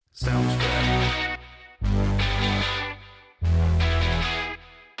Sounds good.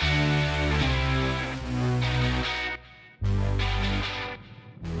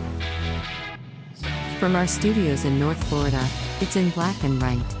 From our studios in North Florida, it's In Black and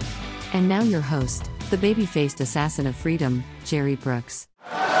Right. And now your host, the baby-faced assassin of freedom, Jerry Brooks.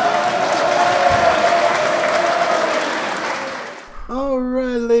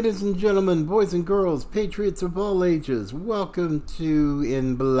 Alright, ladies and gentlemen, boys and girls, patriots of all ages, welcome to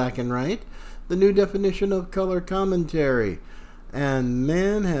In Black and Right, the new definition of color commentary. And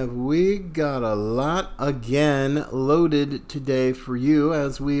man, have we got a lot again loaded today for you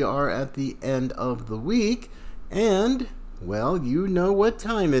as we are at the end of the week. And, well, you know what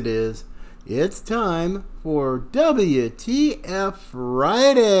time it is. It's time for WTF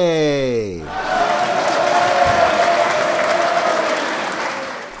Friday.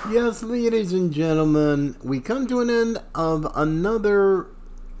 Yes, ladies and gentlemen, we come to an end of another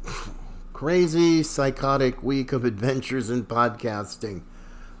crazy, psychotic week of adventures in podcasting.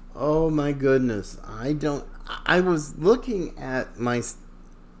 Oh my goodness. I was looking at my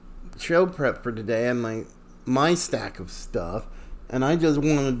show prep for today and my stack of stuff, and I just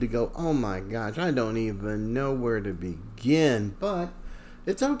wanted to go, oh my gosh, I don't even know where to begin. But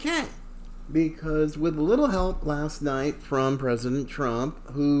it's okay, because with a little help last night from President Trump,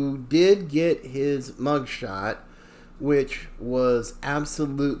 who did get his mugshot, which was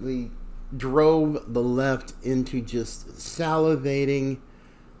absolutely drove the left into just salivating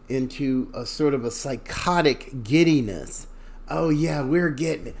into a sort of a psychotic giddiness. Oh yeah, we're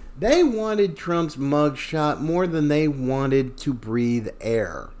getting it. They wanted Trump's mugshot more than they wanted to breathe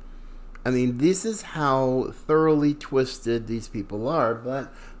air. I mean, this is how thoroughly twisted these people are.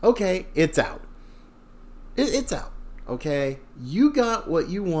 But okay, it's out. It's out. Okay, you got what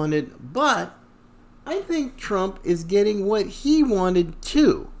you wanted, but I think Trump is getting what he wanted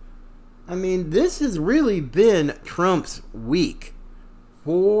too. I mean, this has really been Trump's week,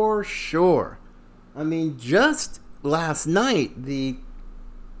 for sure. I mean, just last night,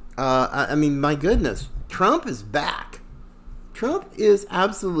 my goodness, Trump is back. Trump is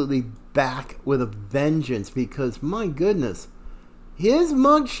absolutely back with a vengeance because, my goodness, his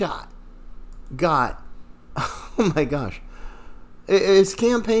mugshot got, oh my gosh, his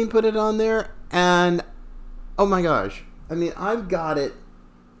campaign put it on there, and, oh my gosh, I mean, I've got it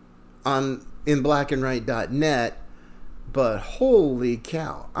on inblackandright.net, but holy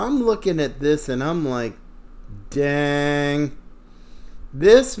cow, I'm looking at this and I'm like, dang,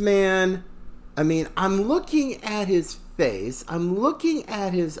 this man, I mean, I'm looking at his face, I'm looking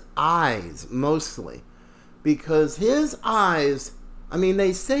at his eyes mostly, because his eyes, I mean,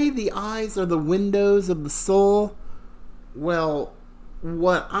 they say the eyes are the windows of the soul. Well,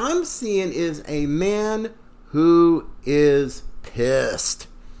 what I'm seeing is a man who is pissed.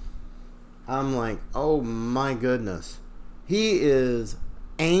 I'm like, oh my goodness. He is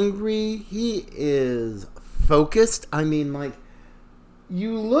angry. He is focused. I mean, like,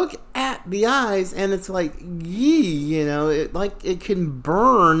 you look at the eyes and it's like, it can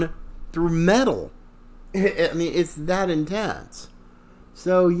burn through metal. I mean, it's that intense.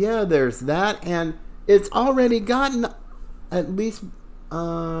 So yeah, there's that. And it's already gotten, at least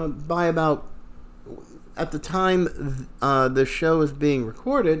by about, at the time the show is being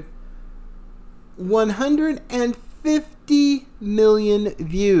recorded, 150 million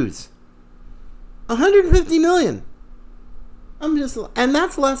views. 150 million. And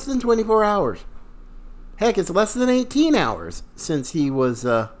that's less than 24 hours. Heck, it's less than 18 hours since he was,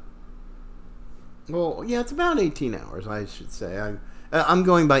 it's about 18 hours, I should say. I'm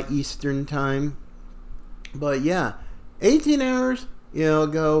going by Eastern time. But yeah, 18 hours,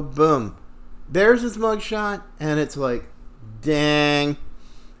 go, boom. There's his mugshot, and it's like, dang.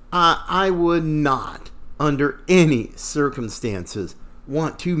 I would not, under any circumstances,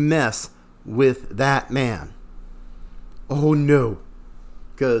 want to mess with that man. Oh no.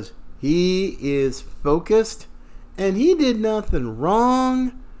 Because he is focused, and he did nothing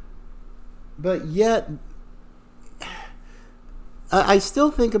wrong, but yet, I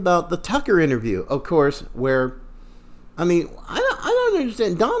still think about the Tucker interview, of course, where, I mean, I don't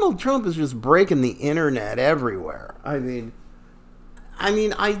understand. Donald Trump is just breaking the internet everywhere. I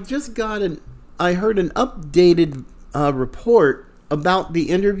heard an updated report about the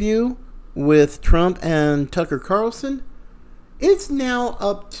interview with Trump and Tucker Carlson. It's now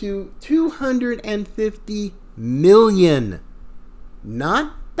up to 250 million,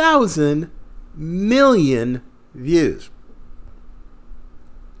 not 1,000 million views.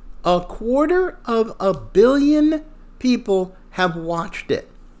 250 million people have watched it.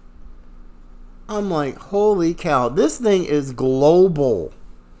 I'm like, holy cow, this thing is global.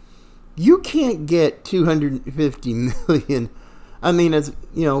 You can't get 250 million. I mean, as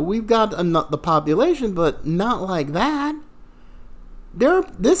you know, we've got the population, but not like that.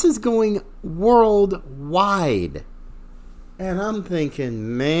 This is going worldwide. And I'm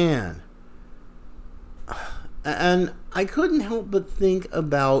thinking, man. And I couldn't help but think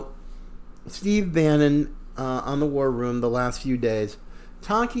about Steve Bannon on the War Room the last few days,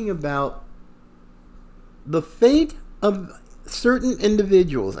 talking about the fate of certain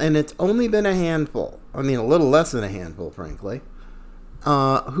individuals, and it's only been a handful, I mean a little less than a handful, frankly,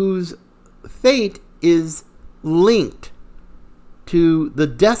 whose fate is linked to the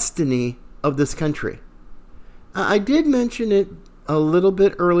destiny of this country. I did mention it a little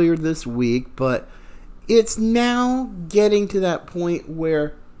bit earlier this week, but it's now getting to that point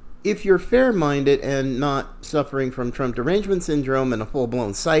where if you're fair-minded and not suffering from Trump derangement syndrome and a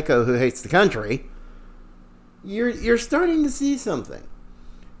full-blown psycho who hates the country, you're starting to see something.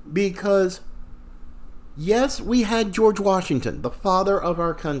 Because, yes, we had George Washington, the father of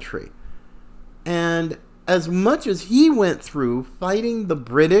our country. And as much as he went through fighting the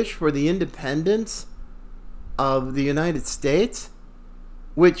British for the independence of the United States,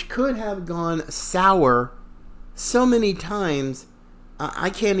 which could have gone sour so many times,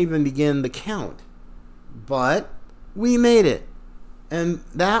 I can't even begin the count. But we made it. And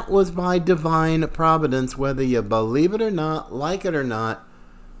that was by divine providence, whether you believe it or not, like it or not,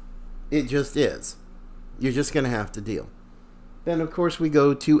 it just is. You're just going to have to deal. Then, of course, we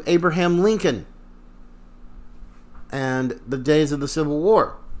go to Abraham Lincoln and the days of the Civil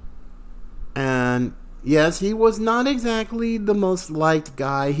War. And yes, he was not exactly the most liked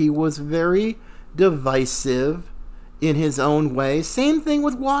guy. He was very divisive in his own way. Same thing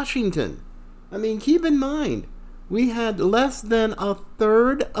with Washington. I mean, keep in mind, we had less than a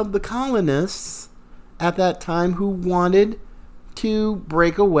third of the colonists at that time who wanted to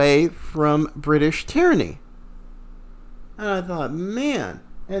break away from British tyranny. And I thought, man.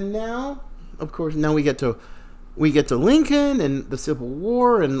 And now, of course, now we get to Lincoln and the Civil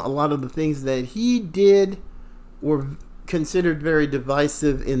War, and a lot of the things that he did were considered very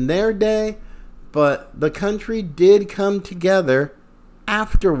divisive in their day, but the country did come together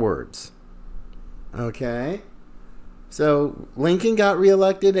afterwards. Okay? So Lincoln got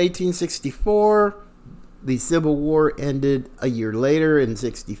reelected in 1864. The Civil War ended a year later in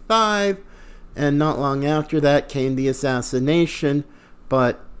 65. And not long after that came the assassination.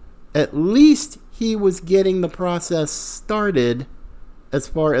 But at least he was getting the process started as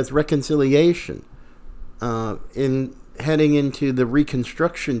far as reconciliation in heading into the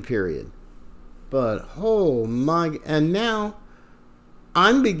Reconstruction period. But, oh my... And now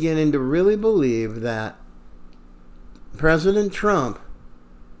I'm beginning to really believe that President Trump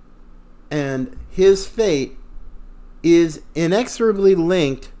and his fate is inexorably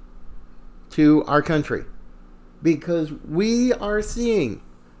linked to our country, because we are seeing,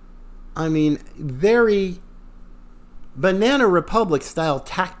 I mean, very banana republic style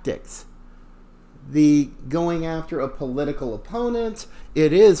tactics. The going after a political opponent.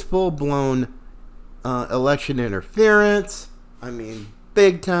 It is full blown election interference. I mean,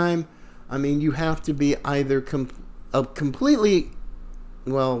 big time. I mean, you have to be either completely,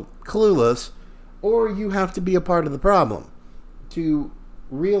 clueless, or you have to be a part of the problem to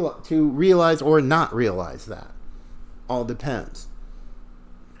realize or not realize that. All depends.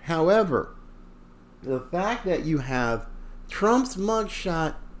 However, the fact that you have Trump's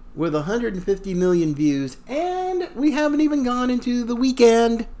mugshot with 150 million views, and we haven't even gone into the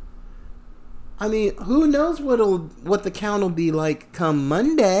weekend. I mean, who knows what the count will be like come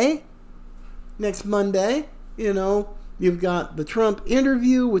Monday. Next Monday, you know, you've got the Trump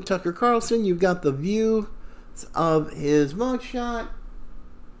interview with Tucker Carlson. You've got the view of his mugshot.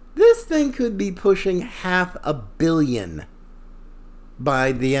 This thing could be pushing 500 million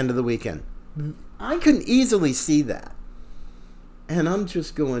by the end of the weekend. I can easily see that. And I'm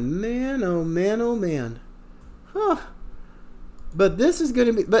just going, man, oh man, oh man. Huh. But this is going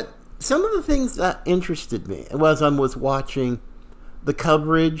to be... But some of the things that interested me as I was watching the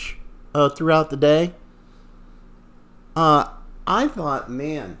coverage throughout the day, I thought,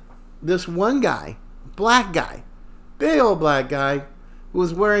 man, this one guy, black guy, big old black guy, who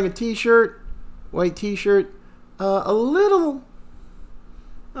was wearing a t-shirt, white t-shirt, it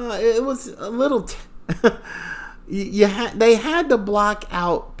was a little... they had to block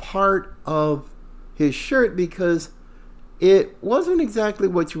out part of his shirt because it wasn't exactly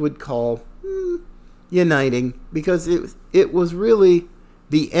what you would call uniting, because it was really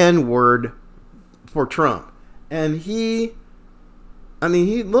the N-word for Trump. And he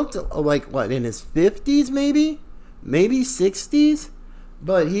looked like, what, in his 50s maybe 60s?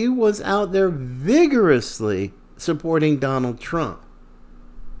 But he was out there vigorously supporting Donald Trump.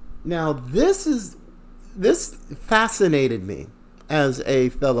 Now, this fascinated me as a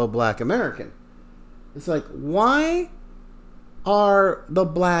fellow black American. It's like, why are the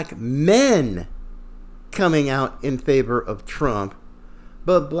black men coming out in favor of Trump,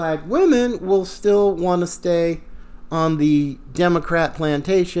 but black women will still want to stay on the Democrat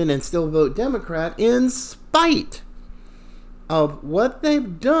plantation and still vote Democrat in spite of what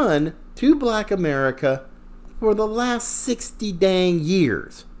they've done to black America for the last 60 dang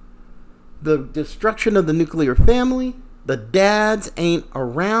years? The destruction of the nuclear family, the dads ain't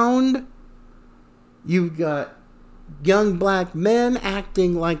around. You've got young black men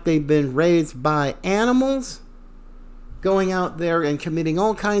acting like they've been raised by animals, going out there and committing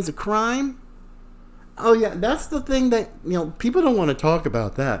all kinds of crime. Oh yeah, that's the thing that, people don't want to talk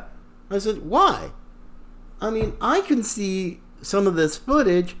about that. I said, why? I mean, I can see some of this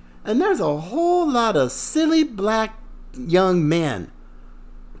footage, and there's a whole lot of silly black young men,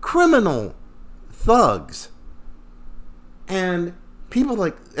 criminal thugs, and people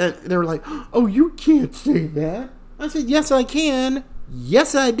they're like, oh, you can't say that. I said, yes, I can.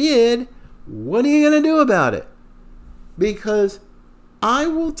 Yes, I did. What are you going to do about it? Because I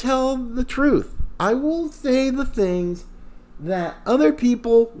will tell the truth. I will say the things that other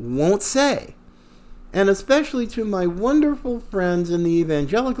people won't say. And especially to my wonderful friends in the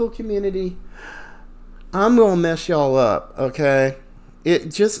evangelical community, I'm going to mess y'all up, okay?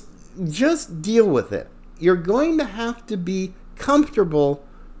 Just deal with it. You're going to have to be comfortable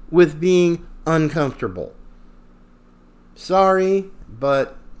with being uncomfortable. Sorry,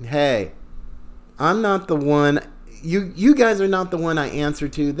 but hey, I'm not the one. You guys are not the one I answer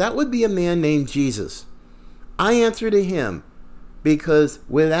to. That would be a man named Jesus. I answer to him because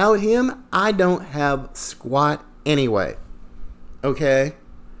without him, I don't have squat anyway. Okay?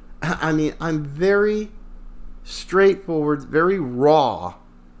 I mean, I'm very straightforward, very raw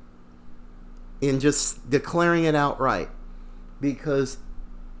in just declaring it outright. Because,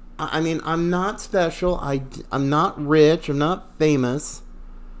 I mean, I'm not special. I'm not rich. I'm not famous.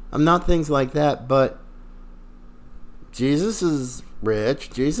 I'm not things like that. But Jesus is rich.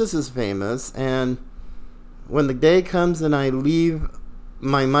 Jesus is famous. And when the day comes and I leave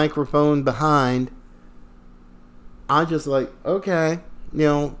my microphone behind, I'm just like, okay,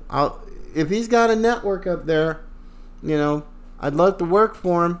 if he's got a network up there, I'd love to work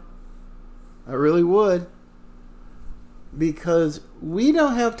for him. I really would. Because we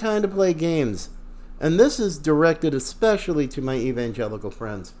don't have time to play games. And this is directed especially to my evangelical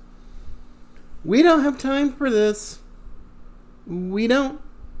friends. We don't have time for this. We don't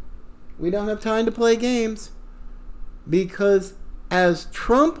have time to play games. Because as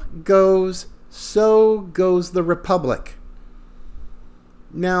Trump goes, so goes the Republic.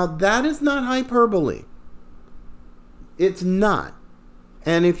 Now, that is not hyperbole. It's not.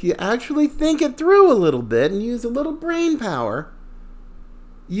 And if you actually think it through a little bit and use a little brain power,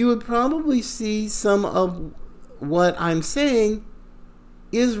 you would probably see some of what I'm saying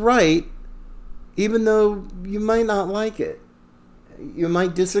is right, even though you might not like it. You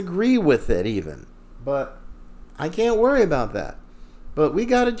might disagree with it even. But I can't worry about that. But we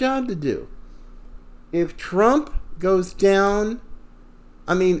got a job to do. If Trump goes down,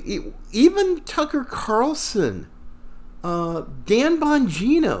 I mean, even Tucker Carlson, Dan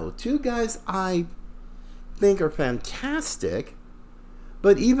Bongino, two guys I think are fantastic,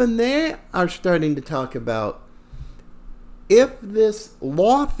 but even they are starting to talk about if this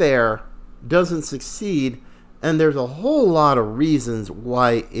lawfare doesn't succeed, and there's a whole lot of reasons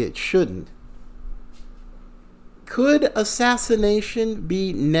why it shouldn't. Could assassination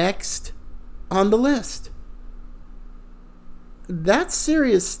be next on the list? That's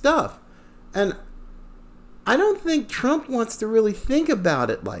serious stuff. And I don't think Trump wants to really think about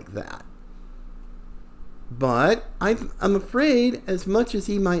it like that. But I'm afraid, as much as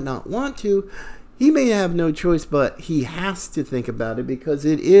he might not want to, he may have no choice, but he has to think about it because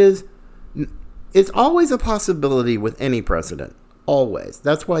it's always a possibility with any president. Always.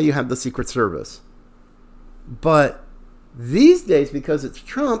 That's why you have the Secret Service. But these days, because it's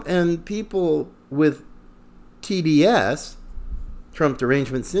Trump and people with TDS, Trump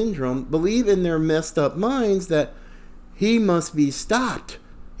derangement syndrome, believe in their messed up minds that he must be stopped.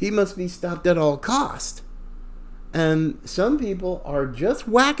 He must be stopped at all cost. And some people are just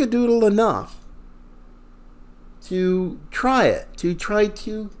wackadoodle enough to try it, to try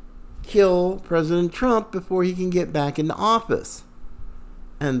to kill President Trump before he can get back into office.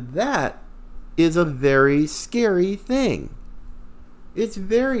 And that is a very scary thing. It's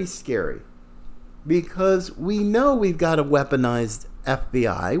very scary. Because we know we've got a weaponized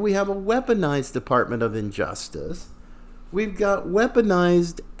FBI. We have a weaponized Department of Injustice. We've got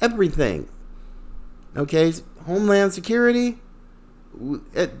weaponized everything. Okay, Homeland Security,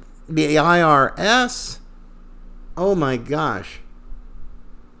 the IRS. Oh my gosh.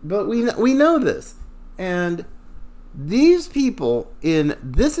 But we know this. And these people in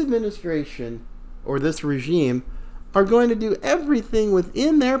this administration or this regime are going to do everything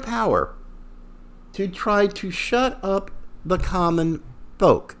within their power to try to shut up the common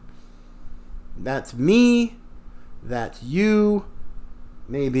folk. That's me. That's you.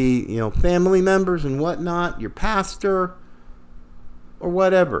 Maybe, family members and whatnot, your pastor, or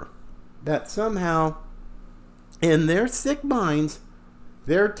whatever. That somehow, in their sick minds,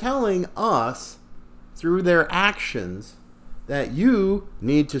 they're telling us through their actions that you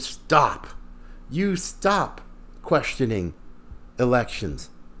need to stop. You stop questioning elections.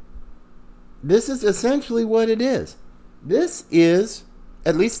 This is essentially what it is. This is,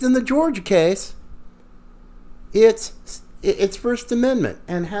 at least in the Georgia case, it's First Amendment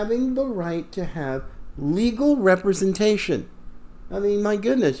and having the right to have legal representation. I mean, my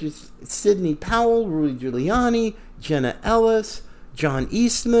goodness, Sidney Powell, Rudy Giuliani, Jenna Ellis, John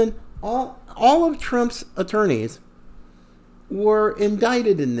Eastman, all of Trump's attorneys were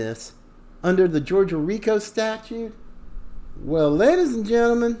indicted in this under the Georgia RICO statute. Well, ladies and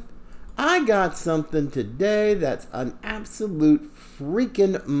gentlemen, I got something today that's an absolute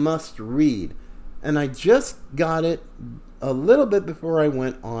freaking must read. And I just got it a little bit before I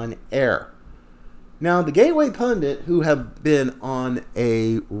went on air. Now, the Gateway Pundit, who have been on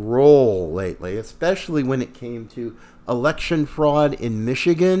a roll lately, especially when it came to election fraud in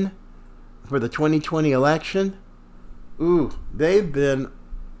Michigan for the 2020 election, they've been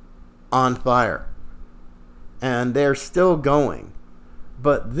on fire. And they're still going.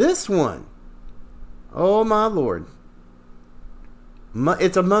 But this one, oh my Lord,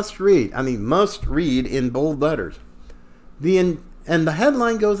 it's a must read. I mean, must read in bold letters. And the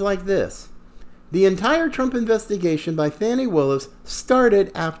headline goes like this. The entire Trump investigation by Fani Willis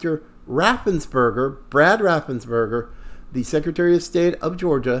started after Brad Raffensperger, the Secretary of State of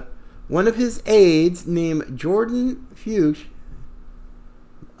Georgia, one of his aides named Jordan Fuchs,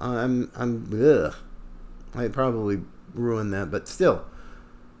 I probably ruined that, but still.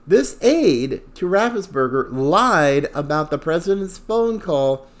 This aide to Raffensperger lied about the president's phone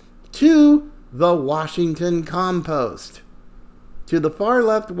call to the Washington Compost, to the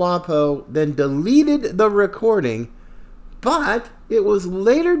far-left WaPo, then deleted the recording, but it was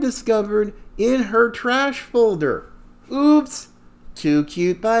later discovered in her trash folder. Oops, too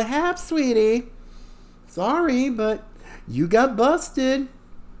cute by half, sweetie. Sorry, but you got busted.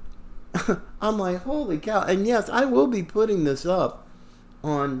 I'm like, holy cow. And yes, I will be putting this up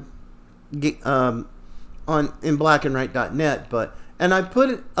on inblackandwhite.net, and I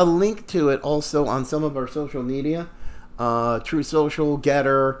put a link to it also on some of our social media, True Social,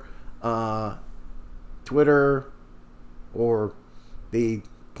 Getter, Twitter, or the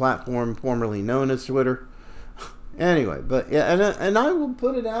platform formerly known as Twitter. Anyway, but yeah, and I will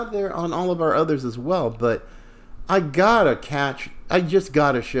put it out there on all of our others as well. But I just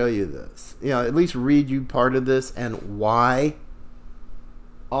gotta show you this. At least read you part of this and why.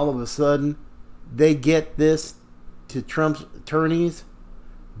 All of a sudden, they get this to Trump's attorneys.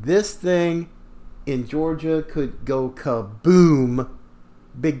 This thing in Georgia could go kaboom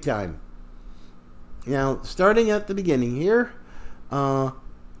big time. Now, starting at the beginning here,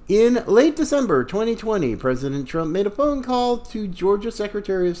 in late December 2020, President Trump made a phone call to Georgia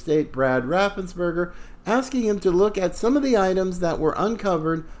Secretary of State Brad Raffensperger, asking him to look at some of the items that were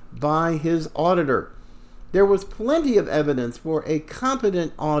uncovered by his auditor. There was plenty of evidence for a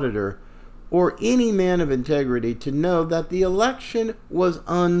competent auditor or any man of integrity to know that the election was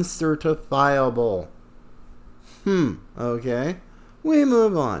uncertifiable. Okay. We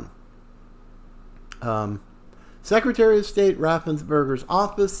move on. Secretary of State Raffensperger's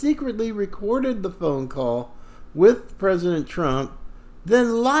office secretly recorded the phone call with President Trump,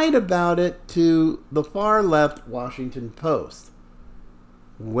 then lied about it to the far-left Washington Post.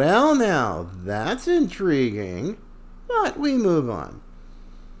 Well, now, that's intriguing, but we move on.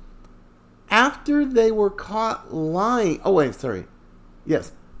 After they were caught lying...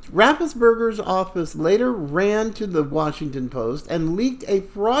 Raffensperger's office later ran to the Washington Post and leaked a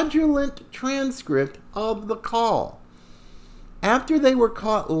fraudulent transcript of the call. After they were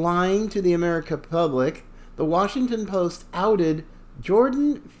caught lying to the American public, the Washington Post outed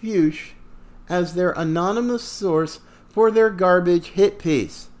Jordan Fuchs as their anonymous source for their garbage hit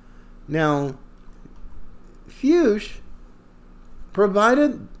piece. Now, Fuchs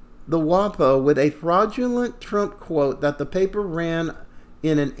provided the WaPo with a fraudulent Trump quote that the paper ran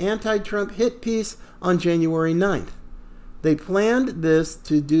in an anti-Trump hit piece on January 9th. They planned this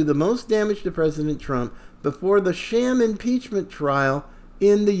to do the most damage to President Trump before the sham impeachment trial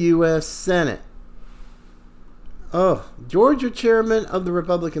in the U.S. Senate. Georgia chairman of the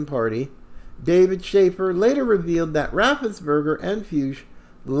Republican Party, David Schaefer, later revealed that Raffensperger and Fuchs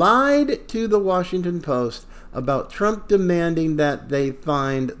lied to the Washington Post about Trump demanding that they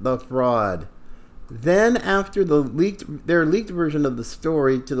find the fraud. Then, after their leaked version of the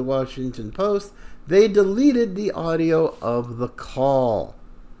story to the Washington Post, they deleted the audio of the call.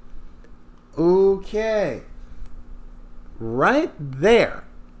 Okay. Right there.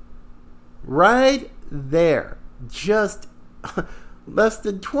 Just less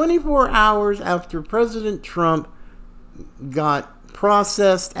than 24 hours after President Trump got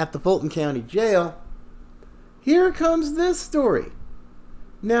processed at the Fulton County Jail, here comes this story.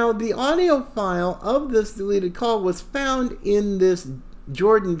 Now, the audio file of this deleted call was found in this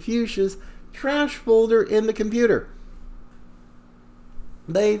Jordan Fuchs's trash folder in the computer.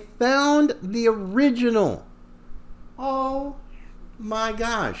 They found the original. Oh my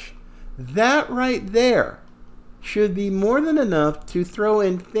gosh. That right there should be more than enough to throw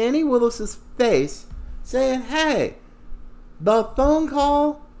in Fannie Willis's face saying, hey, the phone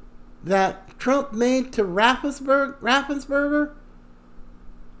call that Trump made to Raffensperger,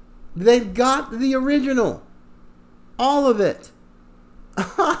 they've got the original. All of it.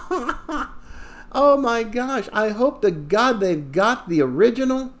 Oh my gosh. I hope to God they've got the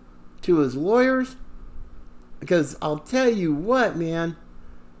original to his lawyers. Because I'll tell you what, man.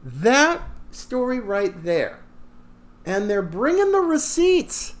 That story right there. And they're bringing the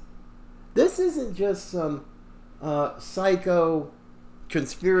receipts. This isn't just some psycho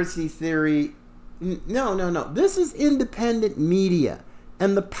conspiracy theory. No. This is independent media.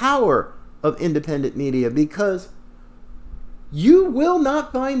 And the power of independent media. Because you will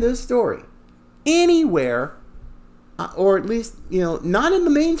not find this story anywhere, or at least, not in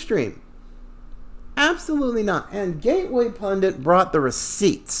the mainstream. Absolutely not. And Gateway Pundit brought the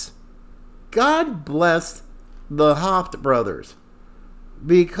receipts. God bless the Hoft brothers,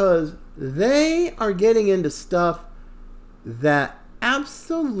 because they are getting into stuff that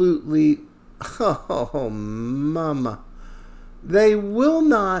absolutely, oh mama, they will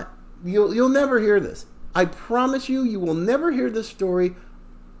not, you'll never hear this. I promise you, you will never hear this story.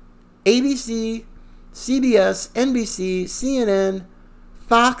 ABC, CBS, NBC, CNN,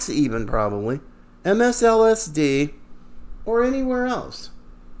 Fox even probably, MSLSD, or anywhere else.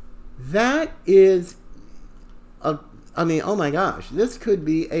 That is, oh my gosh, this could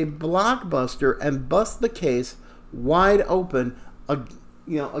be a blockbuster and bust the case wide open,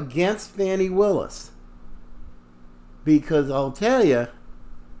 against Fannie Willis. Because I'll tell you,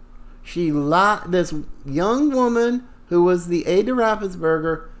 this young woman who was the aide to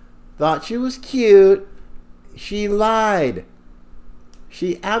Raffensperger thought she was cute. She lied.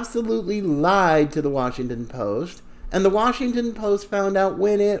 She absolutely lied to the Washington Post. And the Washington Post found out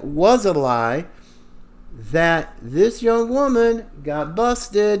when it was a lie that this young woman got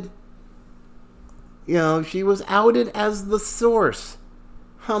busted. She was outed as the source.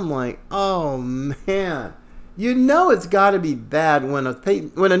 I'm like, oh man. It's got to be bad when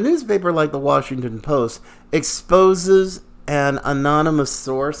a newspaper like the Washington Post exposes an anonymous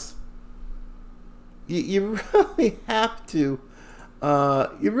source. You really have to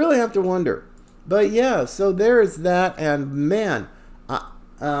wonder. But yeah, so there is that, and man,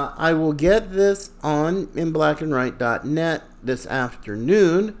 I will get this on inblackandwhite.net this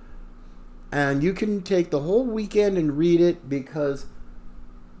afternoon, and you can take the whole weekend and read it, because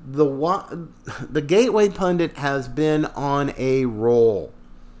the Gateway Pundit has been on a roll.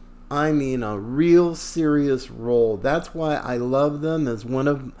 I mean, a real serious roll. That's why I love them as one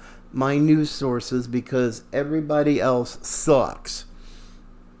of my news sources, because everybody else sucks.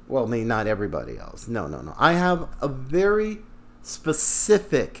 Well, not everybody else. No. I have a very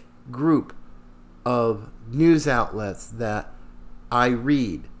specific group of news outlets that I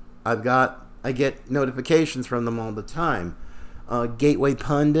read. I get notifications from them all the time. Gateway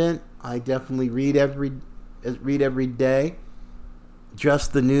Pundit, I definitely read every day.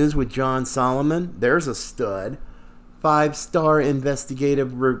 Just the News with John Solomon, there's a stud. 5-star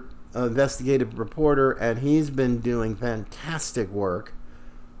investigative reporter, and he's been doing fantastic work.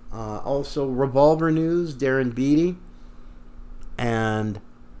 Also, Revolver News, Darren Beatty, and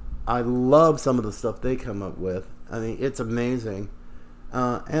I love some of the stuff they come up with. I mean, it's amazing.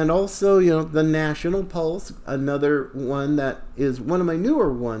 And also, the National Pulse, another one that is one of my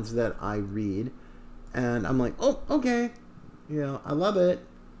newer ones that I read. And I'm like, oh, okay. I love it.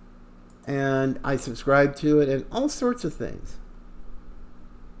 and I subscribe to it, and all sorts of things.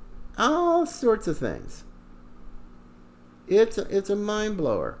 All sorts of things. It's a mind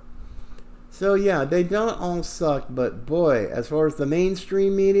blower. So yeah, they don't all suck, but boy, as far as the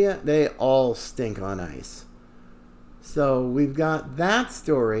mainstream media, they all stink on ice. So we've got that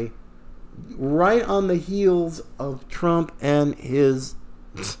story right on the heels of Trump and his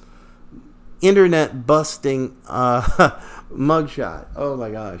internet busting mugshot. Oh my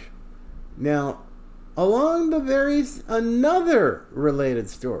gosh. Now, another related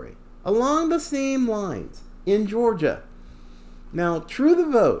story along the same lines in Georgia. Now, True the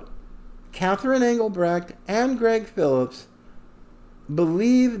Vote, Catherine Engelbrecht and Greg Phillips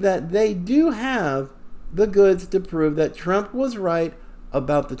believe that they do have the goods to prove that Trump was right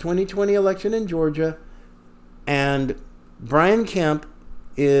about the 2020 election in Georgia, and Brian Kemp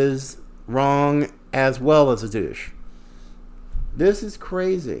is wrong as well as a douche. This is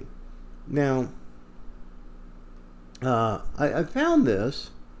crazy. Now, I found this.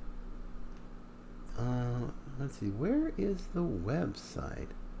 Let's see, where is the website?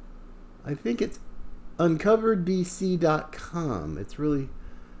 I think it's uncovereddc.com. It's really,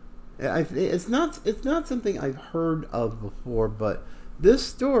 it's not something I've heard of before, but this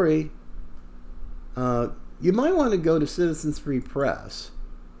story, you might want to go to Citizens Free Press,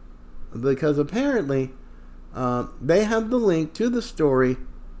 because apparently they have the link to the story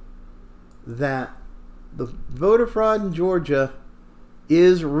that the voter fraud in Georgia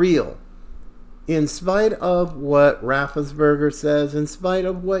is real, in spite of what Raffensperger says, in spite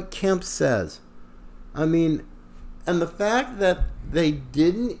of what Kemp says. I mean, and the fact that they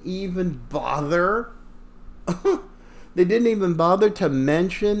didn't even bother they didn't even bother to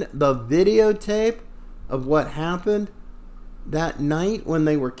mention the videotape of what happened that night when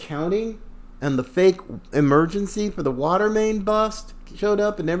they were counting, and the fake emergency for the water main bust showed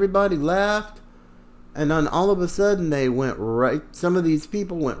up and everybody laughed. And then all of a sudden some of these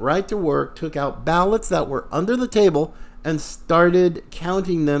people went right to work, took out ballots that were under the table, and started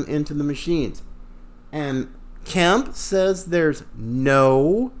counting them into the machines. And Kemp says there's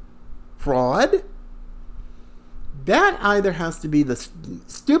no fraud. That either has to be the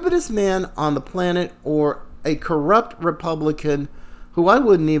stupidest man on the planet or a corrupt Republican who I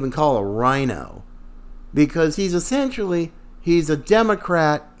wouldn't even call a rhino, because he's a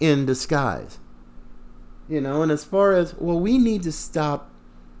Democrat in disguise. And as far as, well, we need to stop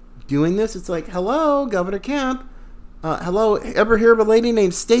doing this, it's like, hello, Governor Kemp. Hello, ever hear of a lady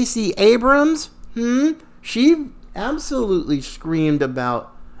named Stacey Abrams? She absolutely screamed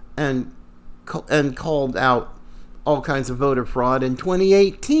about and called out all kinds of voter fraud in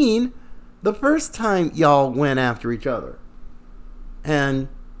 2018, the first time y'all went after each other. And,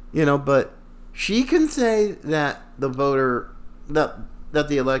 but she can say that that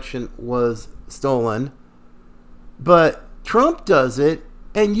the election was stolen, but Trump does it,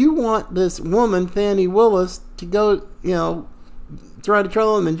 and you want this woman, Fannie Willis, to go, try to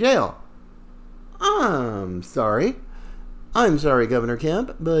throw him in jail. I'm sorry, Governor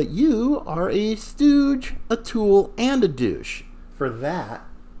Kemp, but you are a stooge, a tool, and a douche for that.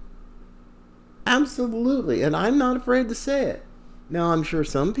 Absolutely, and I'm not afraid to say it. Now, I'm sure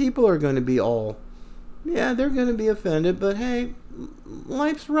some people are going to be they're going to be offended, but hey,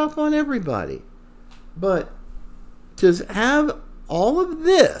 life's rough on everybody. But to have all of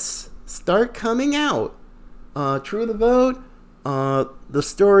this start coming out, True the Vote, the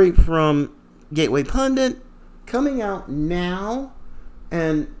story from Gateway Pundit coming out now,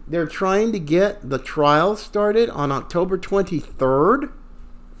 and they're trying to get the trial started on October 23rd.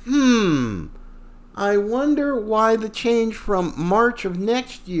 I wonder why the change from March of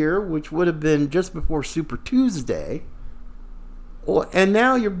next year, which would have been just before Super Tuesday, and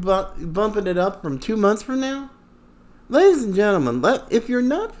now you're bumping it up from 2 months from now? Ladies and gentlemen, if you're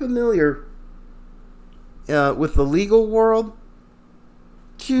not familiar with the legal world,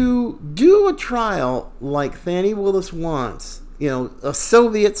 to do a trial like Fannie Willis wants, a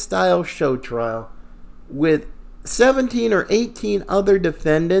Soviet-style show trial with 17 or 18 other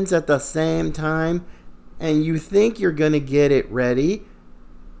defendants at the same time, and you think you're going to get it ready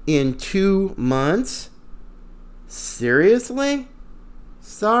in 2 months? Seriously?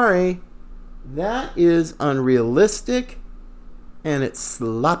 Sorry. That is unrealistic, and it's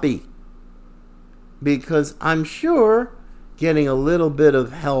sloppy. Because I'm sure getting a little bit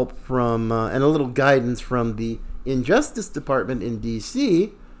of help from and a little guidance from the Injustice Department in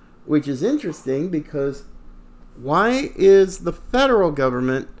D.C., which is interesting because why is the federal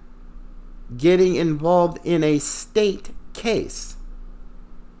government getting involved in a state case?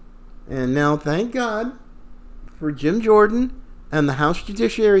 And now, thank God for Jim Jordan and the House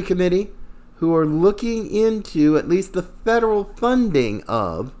Judiciary Committee who are looking into at least the federal funding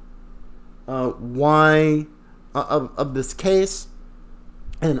of why of this case,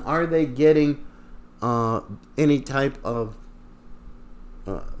 and are they getting any type of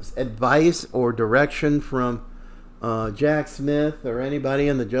advice or direction from Jack Smith or anybody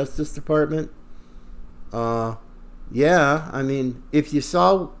in the Justice Department? Yeah, I mean, if you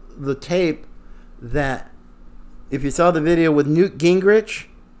saw the tape if you saw the video with Newt Gingrich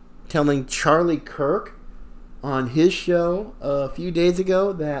telling Charlie Kirk on his show a few days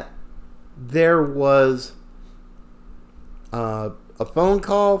ago that there was a phone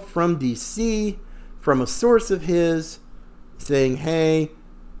call from D.C. from a source of his saying, hey,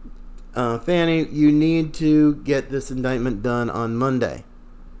 Fannie, you need to get this indictment done on Monday.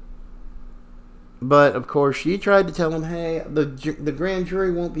 But, of course, she tried to tell him, hey, the grand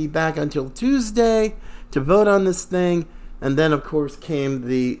jury won't be back until Tuesday to vote on this thing. And then, of course, came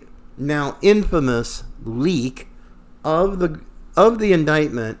the now infamous leak of the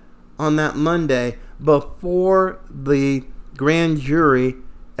indictment on that Monday before the grand jury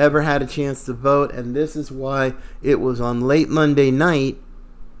ever had a chance to vote. And this is why it was on late Monday night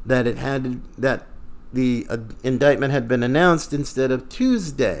that the indictment had been announced instead of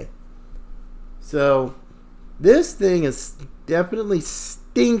Tuesday. So this thing is definitely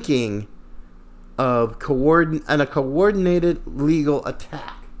stinking of a coordinated legal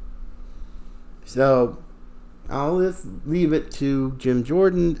attack. So I'll just leave it to Jim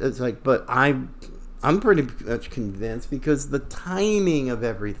Jordan. It's like, but I'm pretty much convinced because the timing of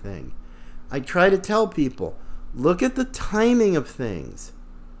everything. I try to tell people, look at the timing of things,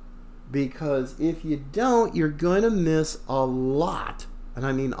 because if you don't, you're going to miss a lot. And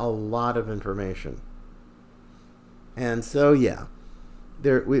I mean a lot of information. And so, yeah,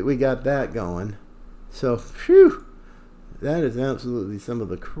 we got that going. So, phew, that is absolutely some of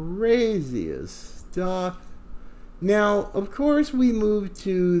the craziest stuff. Now, of course, we move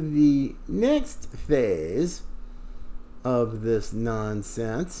to the next phase of this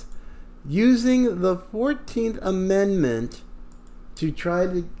nonsense, using the 14th Amendment to try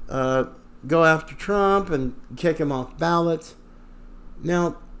to go after Trump and kick him off ballots.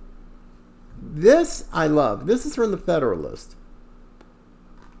 Now, this I love. This is from the Federalist.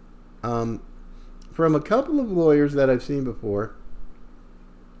 From a couple of lawyers that I've seen before.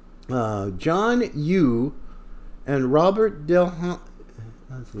 John Yu and Robert Delahunty.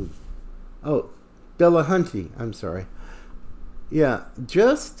 I'm sorry. Yeah,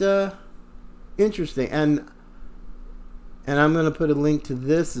 just interesting. And I'm going to put a link to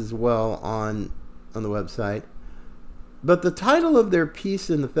this as well on the website. But the title of their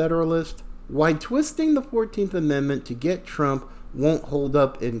piece in the Federalist, Why Twisting the 14th Amendment to Get Trump Won't Hold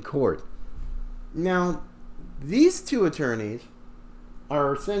Up in Court. Now, these two attorneys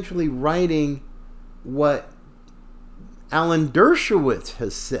are essentially writing what Alan Dershowitz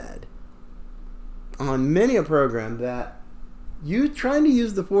has said on many a program, that you trying to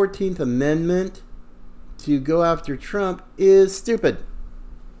use the 14th Amendment to go after Trump is stupid.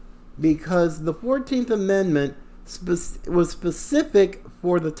 Because the 14th Amendment was specific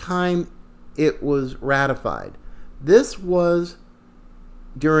for the time it was ratified. This was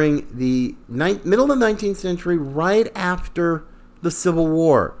during the middle of the 19th century, right after the Civil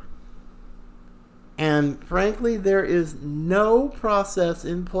War. And frankly, there is no process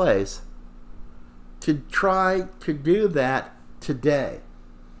in place to try to do that today.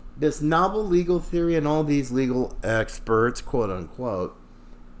 This novel legal theory and all these legal experts, quote unquote,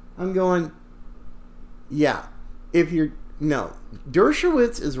 I'm going, yeah. Dershowitz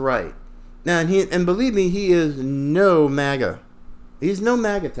is right. Now, and believe me, he is no MAGA. He's no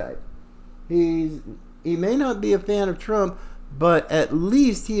MAGA type. He may not be a fan of Trump, but at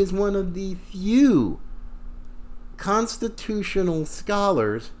least he is one of the few constitutional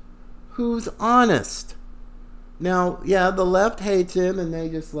scholars who's honest. Now, yeah, the left hates him and they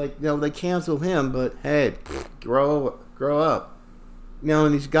just they cancel him, but hey, grow up. Now,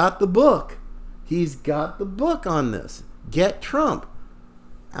 and he's got the book. He's got the book on this. Get Trump.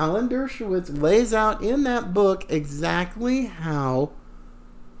 Alan Dershowitz lays out in that book exactly how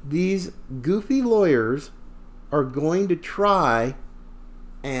these goofy lawyers are going to try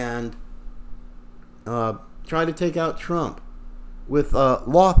and try to take out Trump with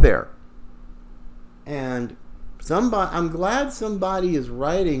lawfare. And I'm glad somebody is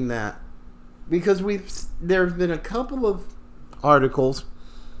writing that, because there's been a couple of articles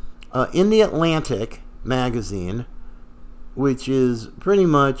in the Atlantic magazine, which is pretty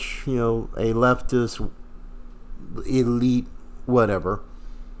much, a leftist elite whatever.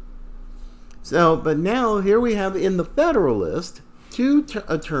 So, but now here we have in the Federalist two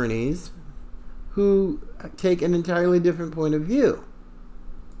attorneys who take an entirely different point of view.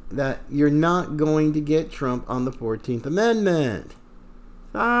 That you're not going to get Trump on the 14th Amendment.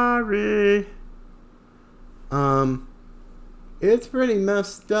 Sorry. It's pretty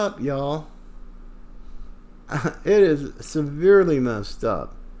messed up, y'all. It is severely messed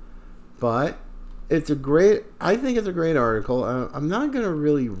up. But I think it's a great article. I'm not going to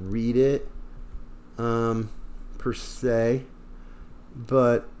really read it, per se.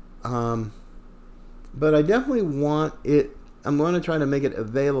 But I definitely want it. I'm going to try to make it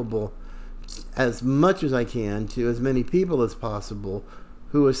available as much as I can to as many people as possible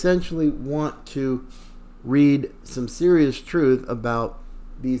who essentially want to read some serious truth about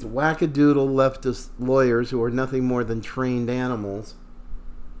these wackadoodle leftist lawyers who are nothing more than trained animals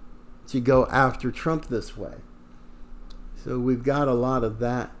to go after Trump this way. So we've got a lot of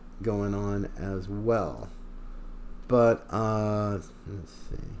that going on as well. But let's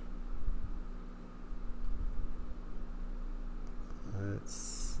see.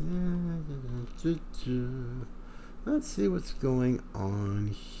 Let's see what's going on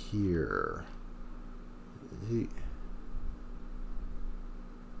here.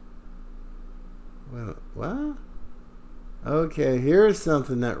 Well, what? Okay, here's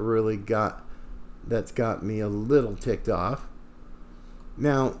something that's got me a little ticked off.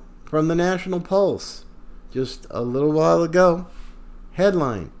 Now, from the National Pulse, just a little while ago,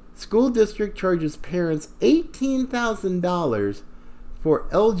 headline: School district charges parents $18,000 for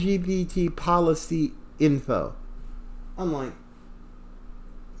LGBT policy info. I'm like,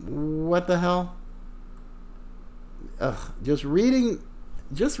 what the hell? Just reading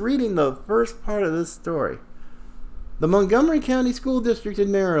the first part of this story. The Montgomery County School District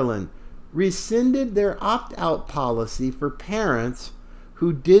in Maryland rescinded their opt-out policy for parents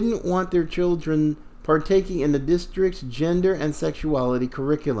who didn't want their children partaking in the district's gender and sexuality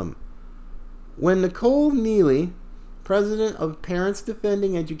curriculum. When Nicole Neely, president of Parents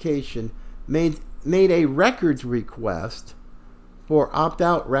Defending Education, made a records request for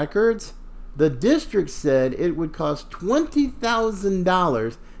opt-out records, the district said it would cost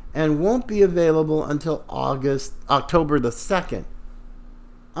 $20,000 and won't be available until October the 2nd.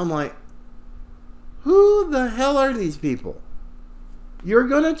 I'm like, who the hell are these people? You're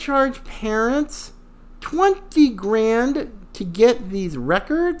going to charge parents $20,000 to get these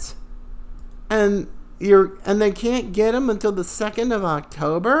records? And they can't get them until the 2nd of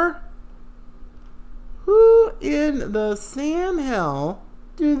October? Who in the Sam hell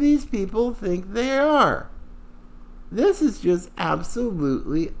do these people think they are? This is just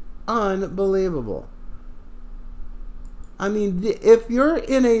absolutely unbelievable. I mean, if you're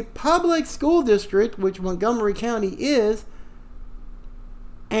in a public school district, which Montgomery County is,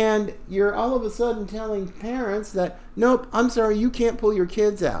 and you're all of a sudden telling parents that, nope, I'm sorry, you can't pull your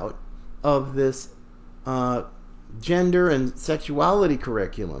kids out of this gender and sexuality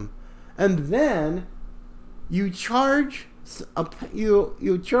curriculum, and then you charge someone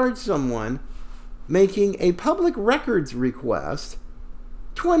making a public records request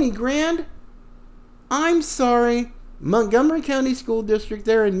 $20,000. I'm sorry, Montgomery County School District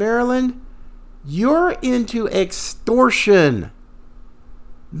there in Maryland, you're into extortion.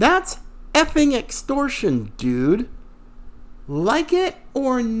 That's effing extortion, dude. Like it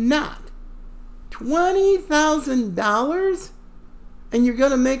or not. $20,000? And you're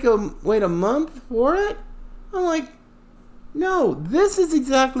going to wait a month for it? I'm like, no, this is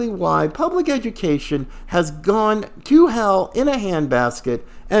exactly why public education has gone to hell in a handbasket.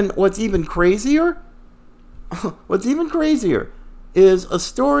 And what's even crazier is a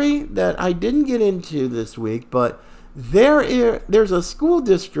story that I didn't get into this week, but there's a school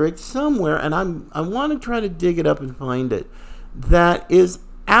district somewhere, and I want to try to dig it up and find it, that is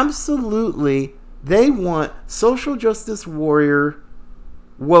absolutely, they want social justice warrior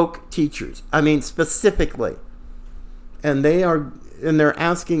woke teachers. I mean, specifically. And they're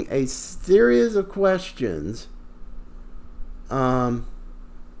asking a series of questions. About,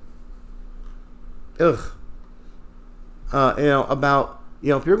 if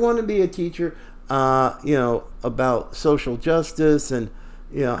you're going to be a teacher, about social justice and,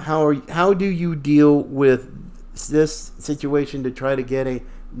 how do you deal with this situation to try to get a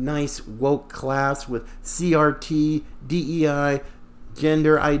nice woke class with CRT, DEI,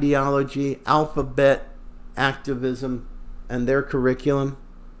 gender ideology, alphabet activism, and their curriculum.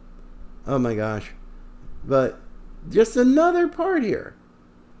 Oh my gosh. But just another part here.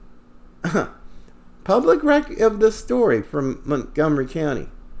 Public record of the story from Montgomery County.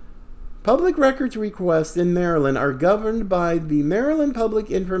 Public records requests in Maryland are governed by the Maryland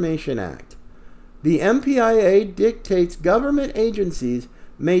Public Information Act. The MPIA dictates government agencies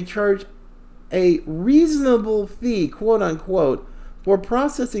may charge a reasonable fee, quote unquote, for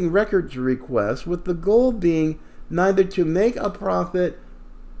processing records requests, with the goal being neither to make a profit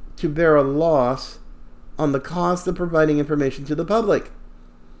to bear a loss on the cost of providing information to the public.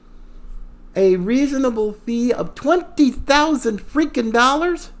 A reasonable fee of $20,000 freaking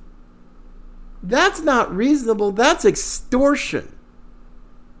dollars? That's not reasonable. That's extortion.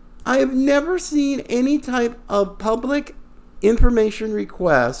 I have never seen any type of public information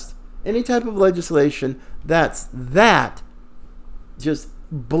request, any type of legislation that's that just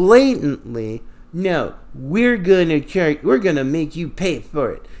blatantly, no, we're gonna make you pay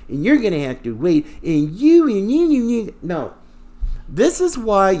for it, and you're gonna have to wait, and you. No. This is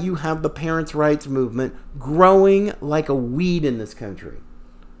why you have the parents' rights movement growing like a weed in this country.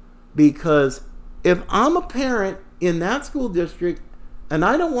 Because if I'm a parent in that school district and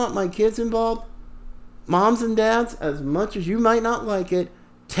I don't want my kids involved, moms and dads, as much as you might not like it,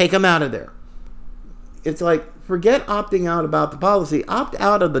 take them out of there. It's like, forget opting out about the policy. Opt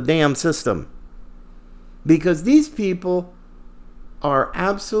out of the damn system. Because these people are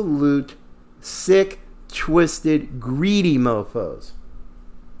absolute sick, twisted, greedy mofos.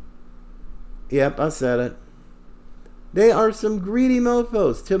 Yep, I said it. They are some greedy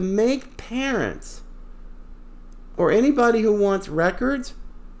mofos. To make parents or anybody who wants records.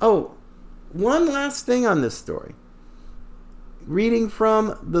 Oh, one last thing on this story. Reading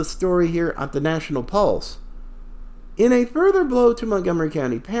from the story here at the National Pulse. In a further blow to Montgomery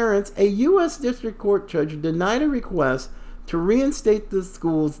County parents, a U.S. District Court judge denied a request to reinstate the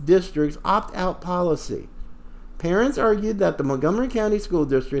school's district's opt-out policy. Parents argued that the Montgomery County School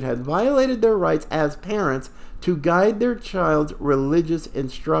District had violated their rights as parents to guide their child's religious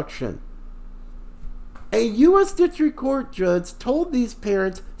instruction. A U.S. District Court judge told these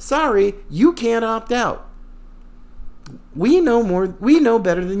parents, sorry, you can't opt out. We know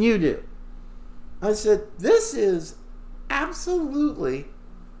better than you do. I said, this is absolutely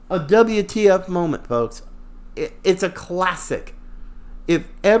a WTF moment, folks. It's a classic. If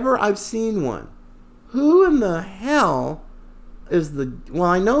ever I've seen one. Who in the hell is well,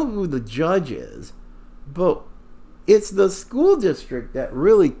 I know who the judge is, but it's the school district that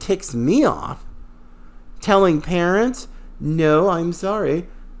really ticks me off. Telling parents, no, I'm sorry,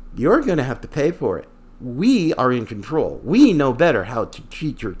 you're going to have to pay for it. We are in control. We know better how to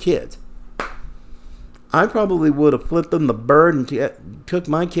treat your kids. I probably would have flipped them the bird and took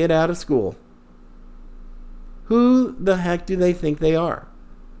my kid out of school. Who the heck do they think they are?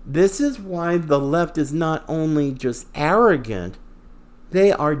 This is why the left is not only just arrogant,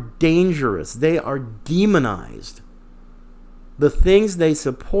 they are dangerous. They are demonized. The things they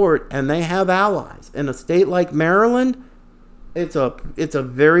support, and they have allies. In a state like Maryland, it's a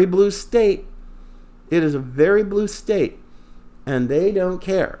very blue state. It is a very blue state. And they don't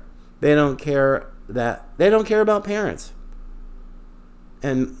care. They don't care about parents.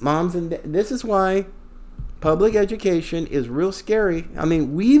 And moms and dads. This is why public education is real scary. I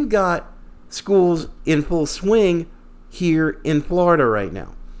mean, we've got schools in full swing here in Florida right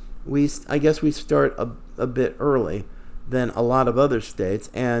now. I guess we start a bit early than a lot of other states,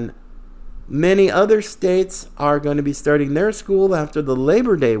 and many other states are going to be starting their school after the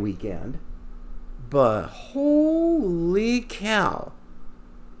Labor Day weekend. But holy cow,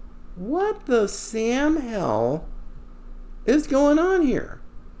 what the Sam hell is going on here?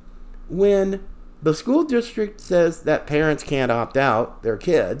 When the school district says that parents can't opt out their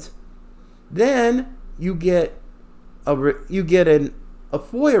kids, then you get a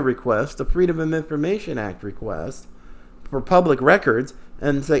FOIA request, a Freedom of Information Act request for public records,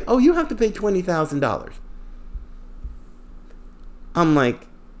 and say, oh, you have to pay $20,000. I'm like,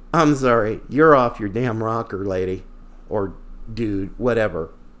 I'm sorry, you're off your damn rocker, lady, or dude,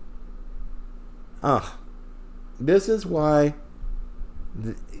 whatever. This is why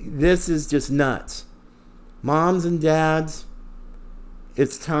this is just nuts. Moms and dads,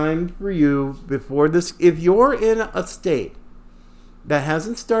 it's time for you before this. If you're in a state that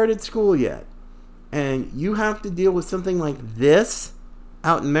hasn't started school yet, and you have to deal with something like this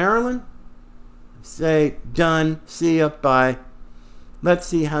out in Maryland, say, done, see ya, bye. Let's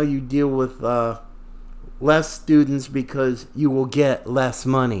see how you deal with less students because you will get less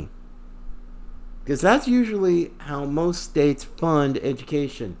money. Because that's usually how most states fund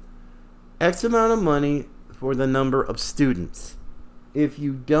education. X amount of money for the number of students. If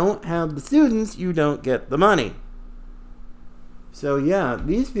you don't have the students, you don't get the money. So yeah,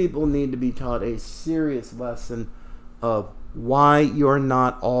 these people need to be taught a serious lesson of why you're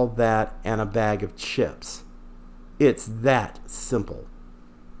not all that and a bag of chips. It's that simple.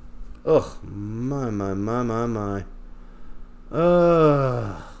 Ugh, my.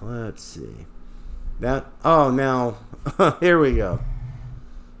 Let's see. Now, here we go.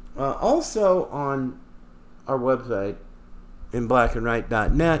 Also on our website, in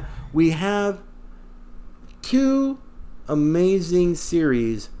blackandwhite.net, we have 2 amazing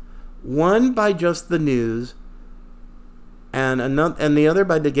series. One by Just the News, and the other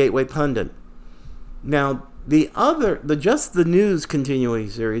by the Gateway Pundit. Now, the Just the News continuing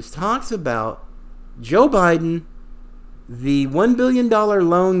series talks about Joe Biden, the $1 billion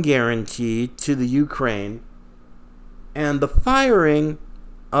loan guarantee to the Ukraine, and the firing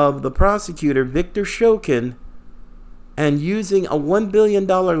of the prosecutor Victor Shokin, and using a $1 billion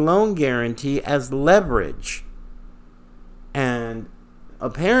loan guarantee as leverage. And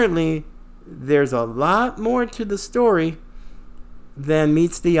apparently, there's a lot more to the story than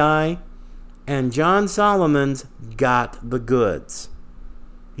meets the eye, and John Solomon's got the goods.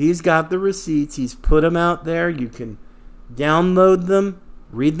 He's got the receipts. He's put them out there. You can download them,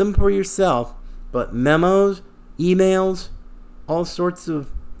 read them for yourself, but memos, emails, all sorts of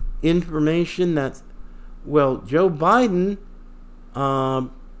information that's, well, Joe Biden,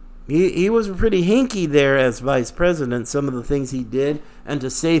 he was pretty hinky there as vice president, some of the things he did, and to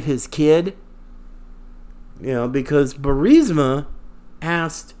save his kid, because Burisma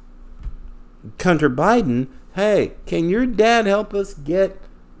asked Hunter Biden, hey, can your dad help us get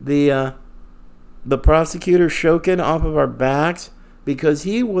the prosecutor Shokin off of our backs? Because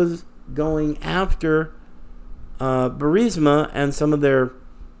he was going after Burisma and some of their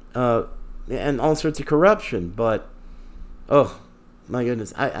and all sorts of corruption. But oh my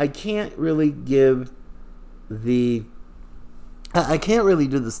goodness, I can't really do the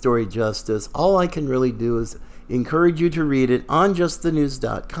story justice. All I can really do is encourage you to read it on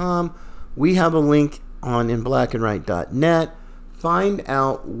justthenews.com. We have a link on inblackandwhite.net. Find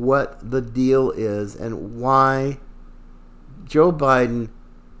out what the deal is and why Joe Biden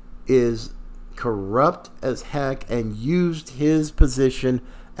is corrupt as heck and used his position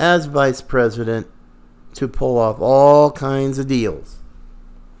as vice president to pull off all kinds of deals.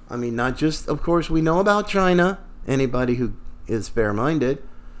 I mean, not just, of course, we know about China. Anybody who is fair-minded.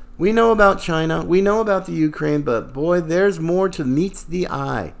 We know about China. We know about the Ukraine. But, boy, there's more to meets the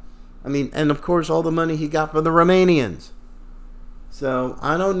eye. I mean, and, of course, all the money he got for the Romanians. So,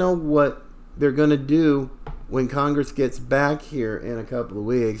 I don't know what they're going to do when Congress gets back here in a couple of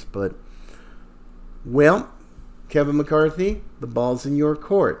weeks. But, well, Kevin McCarthy, the ball's in your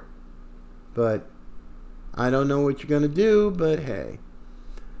court. But I don't know what you're going to do, but hey.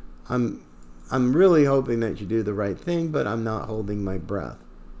 I'm really hoping that you do the right thing, but I'm not holding my breath.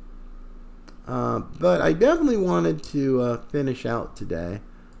 But I definitely wanted to finish out today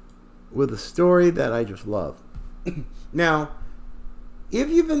with a story that I just love. Now, if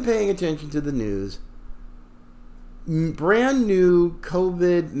you've been paying attention to the news, brand new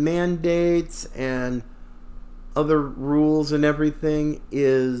COVID mandates and other rules and everything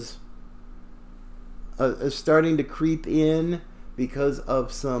is starting to creep in because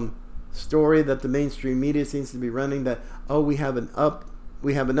of some story that the mainstream media seems to be running that, we have an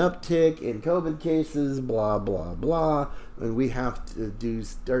uptick in COVID cases, blah blah blah, and we have to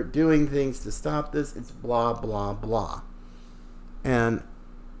start doing things to stop this. It's blah blah blah, and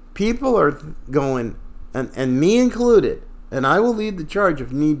people are going, and me included, and I will lead the charge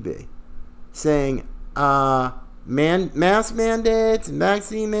if need be, saying mask mandates and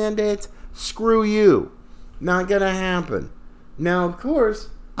vaccine mandates, screw you, not gonna happen. Now, of course,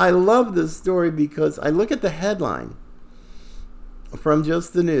 I love this story because I look at the headline from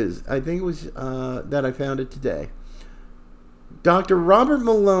Just the News. I think it was that I found it today. Dr. Robert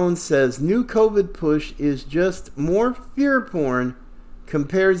Malone says new COVID push is just more fear porn,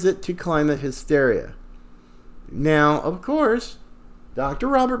 compares it to climate hysteria. Now, of course, Dr.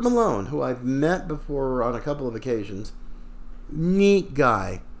 Robert Malone, who I've met before on a couple of occasions, neat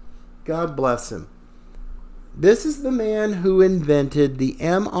guy. God bless him. This is the man who invented the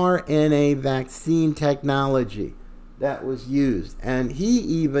mRNA vaccine technology that was used. And he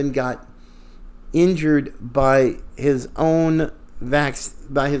even got injured by his own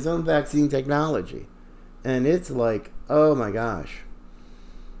vaccine technology. And it's like, oh my gosh.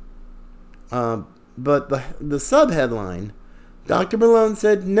 But the subheadline, Dr. Malone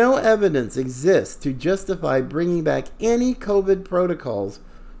said no evidence exists to justify bringing back any COVID protocols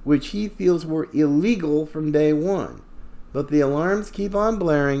which he feels were illegal from day one. But the alarms keep on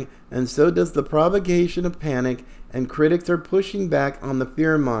blaring, and so does the propagation of panic, and critics are pushing back on the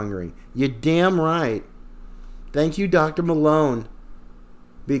fear-mongering. You're damn right. Thank you, Dr. Malone.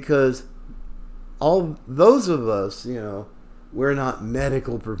 Because all those of us, we're not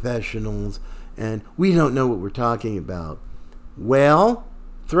medical professionals, and we don't know what we're talking about. Well,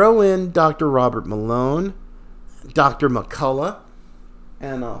 throw in Dr. Robert Malone, Dr. McCullough,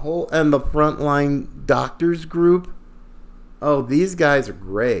 and the frontline doctors group. Oh, these guys are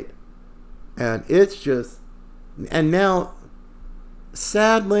great. And it's just, and now,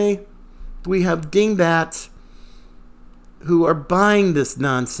 sadly, we have dingbats who are buying this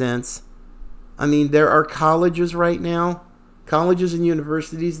nonsense. I mean, there are colleges right now, colleges and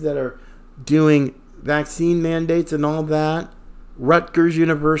universities that are doing vaccine mandates and all that. Rutgers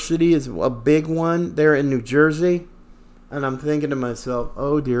University is a big one there in New Jersey. And I'm thinking to myself,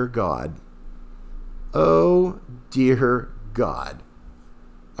 oh dear God. Oh dear God.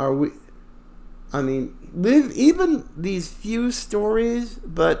 Are we, I mean, even these few stories,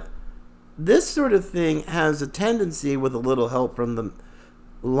 but this sort of thing has a tendency, with a little help from the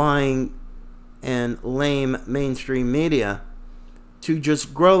lying and lame mainstream media, to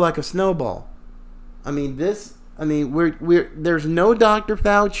just grow like a snowball. I mean, there's no Dr.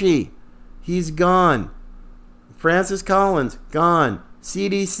 Fauci. He's gone. Francis Collins, gone.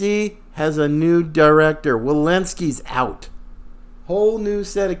 CDC has a new director. Walensky's out. Whole new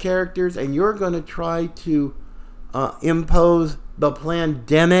set of characters, and you're going to try to impose the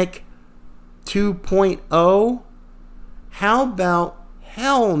pandemic 2.0? How about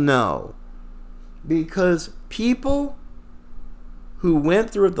hell no? Because people who went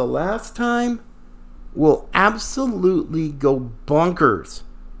through it the last time will absolutely go bonkers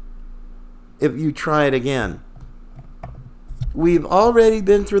if you try it again. We've already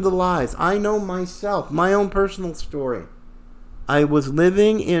been through the lies. I know myself, my own personal story. I was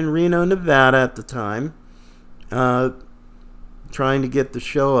living in Reno, Nevada at the time, trying to get the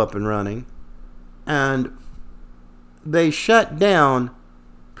show up and running, and they shut down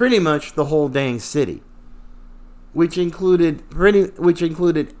pretty much the whole dang city, which included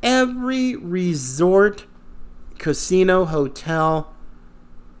every resort, casino, hotel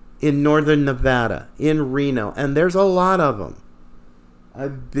in northern Nevada, in Reno, and there's a lot of them.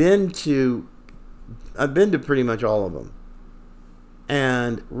 I've been to pretty much all of them.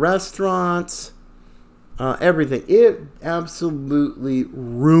 And restaurants, everything. It absolutely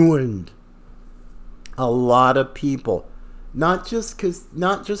ruined a lot of people. Not just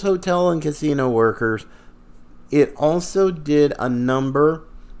hotel and casino workers. It also did a number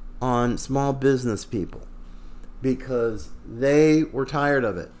on small business people, because they were tired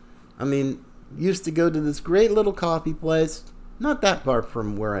of it. I mean, used to go to this great little coffee place, not that far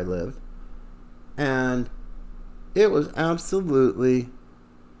from where I lived, and it was absolutely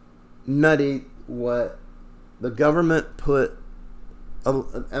nutty what the government put a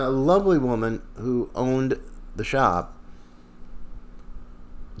lovely woman who owned the shop,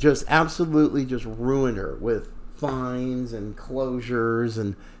 just absolutely just ruined her with fines and closures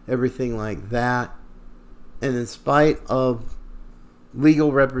and everything like that. And in spite of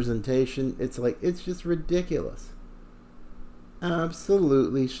legal representation, it's just ridiculous.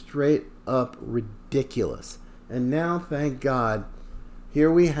 Absolutely straight up ridiculous. And now, thank God,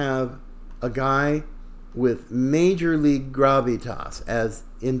 here we have a guy with major league gravitas, as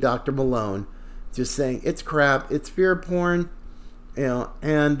in Dr. Malone, just saying it's crap, it's fear porn,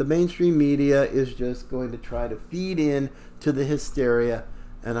 and the mainstream media is just going to try to feed in to the hysteria.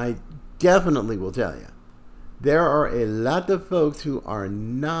 And I definitely will tell you, there are a lot of folks who are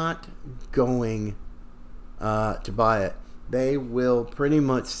not going to buy it. They will pretty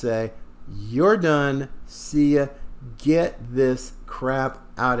much say, you're done, see ya, get this crap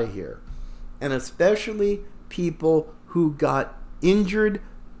out of here. And especially people who got injured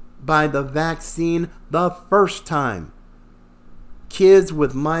by the vaccine the first time. Kids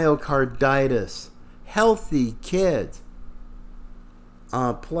with myocarditis, healthy kids.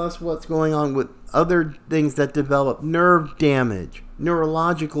 Plus what's going on with other things that develop nerve damage,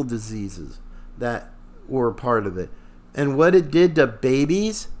 neurological diseases that were part of it. And what it did to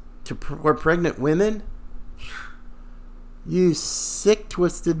babies, or pregnant women, you sick,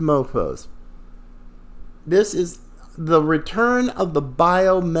 twisted mofos. This is the return of the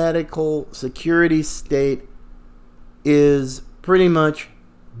biomedical security state is pretty much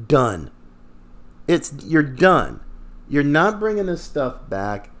done. You're done. You're not bringing this stuff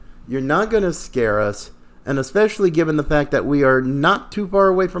back. You're not going to scare us. And especially given the fact that we are not too far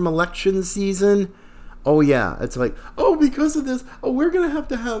away from election season. Oh yeah, it's like, oh, because of this, oh, we're going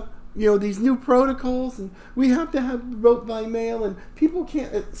to have these new protocols, and we have to have vote by mail, and people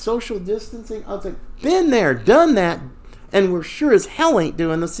can't, social distancing. I was like, been there, done that, and we're sure as hell ain't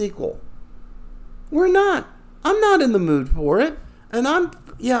doing the sequel. We're not. I'm not in the mood for it. And I'm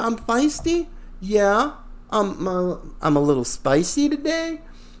feisty. Yeah, I'm a little spicy today.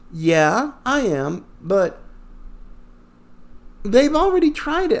 Yeah, I am. But they've already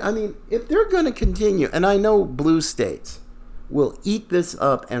tried it. I mean, if they're going to continue, and I know blue states will eat this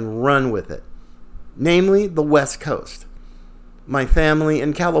up and run with it, namely the West Coast. My family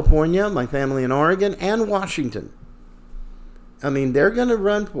in California, my family in Oregon, and Washington. I mean, they're going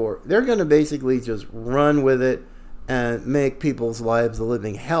to basically just run with it and make people's lives a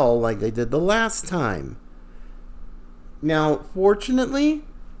living hell like they did the last time. Now, fortunately,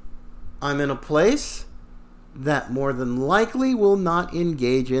 I'm in a place that more than likely will not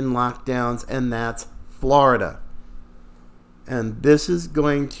engage in lockdowns, and that's Florida. And this is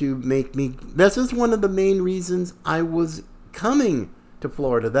going to this is one of the main reasons I was coming to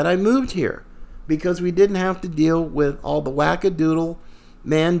Florida, that I moved here, because we didn't have to deal with all the wackadoodle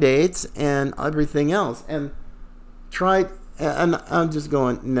mandates and everything else. And I'm just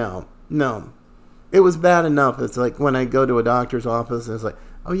going, no. It was bad enough. It's like when I go to a doctor's office and it's like,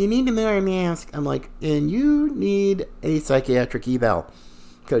 oh, you need to wear a mask. I'm like, and you need a psychiatric eval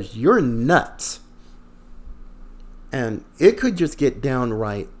because you're nuts. And it could just get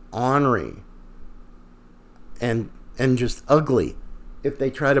downright ornery and just ugly if they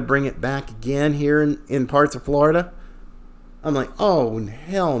try to bring it back again here in parts of Florida. I'm like, oh,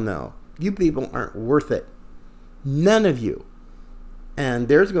 hell no. You people aren't worth it. None of you. And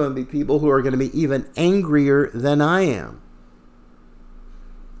there's going to be people who are going to be even angrier than I am.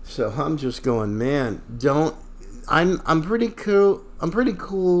 So I'm just going, man, I'm pretty cool. I'm pretty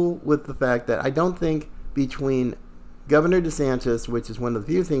cool with the fact that I don't think between Governor DeSantis, which is one of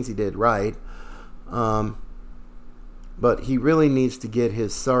the few things he did right, but he really needs to get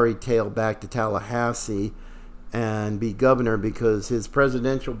his sorry tail back to Tallahassee and be governor, because his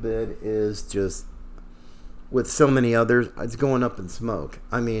presidential bid is just, with so many others, it's going up in smoke.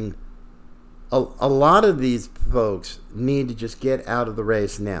 I mean, a lot of these folks need to just get out of the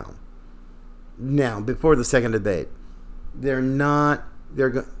race now. Now, before the second debate. Their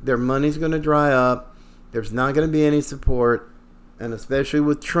money's going to dry up. There's not going to be any support. And especially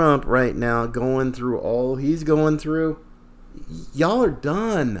with Trump right now going through all he's going through, y'all are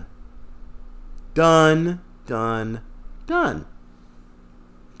done. Done.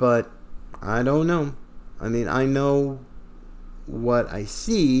 But I don't know. I mean, I know what I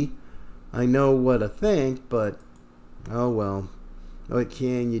see. I know what I think, but oh well. What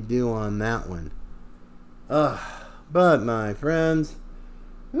can you do on that one? But my friends,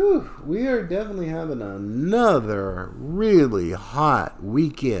 we are definitely having another really hot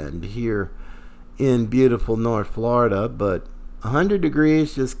weekend here in beautiful North Florida, but 100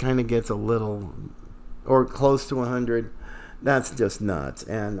 degrees just kind of gets a little, or close to 100. That's just nuts.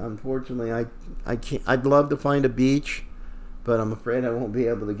 And unfortunately, I can't. I'd love to find a beach, but I'm afraid I won't be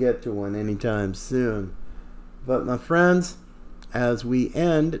able to get to one anytime soon. But my friends, as we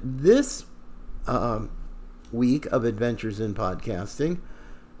end this week of Adventures in Podcasting,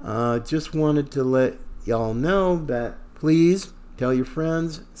 just wanted to let y'all know that please tell your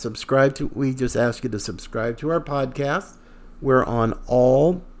friends, we just ask you to subscribe to our podcast. We're on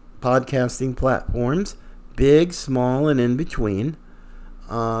all podcasting platforms, big, small, and in between.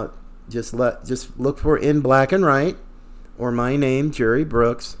 Just look for In Black and Right or my name, Jerry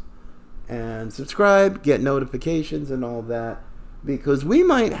Brooks, and subscribe, get notifications and all that, because we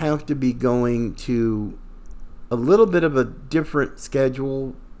might have to be going to a little bit of a different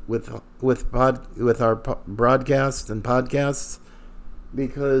schedule with our broadcasts and podcasts,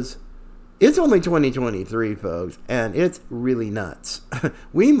 because it's only 2023, folks, and it's really nuts.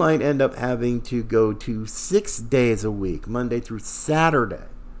 We might end up having to go to 6 days a week, Monday through Saturday.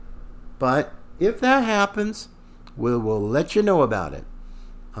 But if that happens, we'll let you know about it.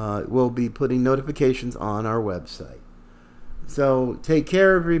 We'll be putting notifications on our website. So take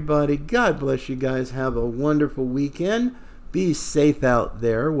care, everybody. God bless you guys. Have a wonderful weekend. Be safe out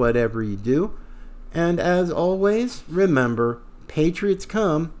there, whatever you do. And as always, remember, Patriots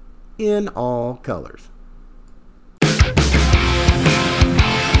come in all colors.